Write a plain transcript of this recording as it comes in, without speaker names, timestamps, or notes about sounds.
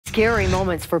Scary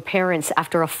moments for parents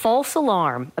after a false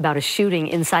alarm about a shooting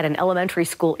inside an elementary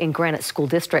school in Granite School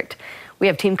District. We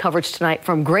have team coverage tonight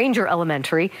from Granger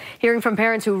Elementary, hearing from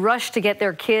parents who rushed to get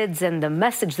their kids and the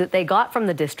message that they got from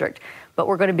the district. But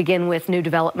we're going to begin with new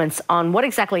developments on what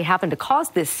exactly happened to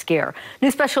cause this scare.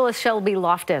 News specialist Shelby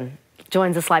Lofton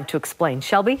joins us live to explain.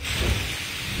 Shelby?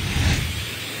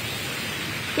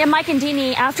 Yeah, Mike and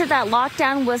Deanie, after that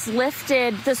lockdown was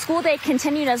lifted, the school day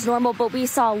continued as normal, but we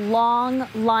saw long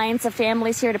lines of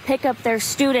families here to pick up their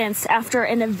students after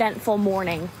an eventful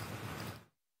morning.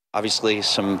 Obviously,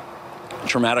 some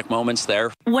traumatic moments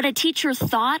there. What a teacher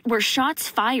thought were shots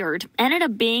fired ended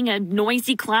up being a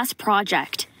noisy class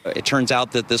project. It turns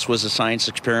out that this was a science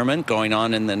experiment going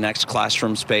on in the next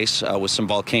classroom space with some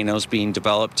volcanoes being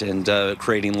developed and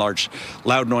creating large,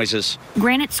 loud noises.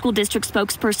 Granite School District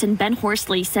spokesperson Ben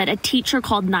Horsley said a teacher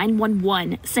called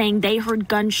 911 saying they heard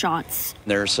gunshots.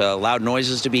 There's loud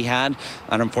noises to be had,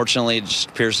 and unfortunately it just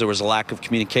appears there was a lack of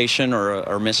communication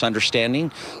or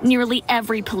misunderstanding. Nearly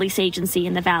every police agency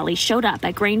in the valley showed up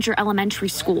at Granger Elementary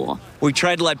School. We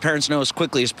tried to let parents know as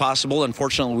quickly as possible.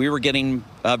 Unfortunately, we were getting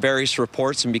various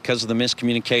reports, and because of the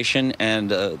miscommunication and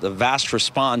the vast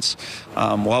response,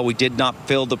 while we did not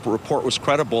feel the report was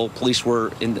credible, police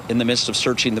were in the midst of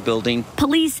searching the building.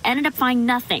 Police ended up finding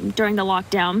nothing during the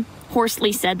lockdown.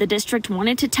 Horsley said the district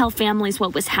wanted to tell families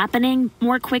what was happening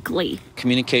more quickly.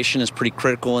 Communication is pretty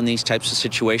critical in these types of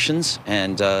situations,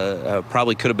 and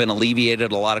probably could have been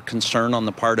alleviated a lot of concern on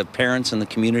the part of parents and the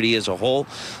community as a whole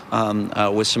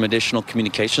with some additional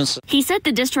communications. He said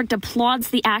the district applauds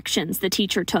the actions the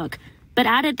teacher took, but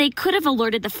added they could have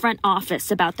alerted the front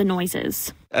office about the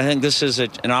noises. I think this is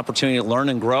an opportunity to learn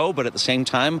and grow, but at the same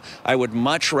time, I would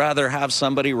much rather have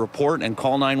somebody report and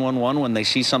call 911 when they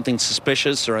see something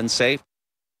suspicious or unsafe.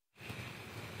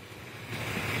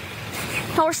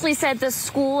 Horsley said the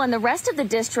school and the rest of the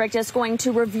district is going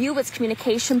to review its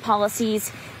communication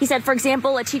policies. He said, for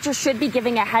example, a teacher should be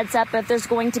giving a heads up if there's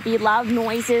going to be loud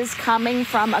noises coming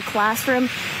from a classroom.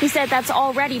 He said that's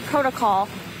already protocol,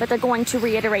 but they're going to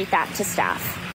reiterate that to staff.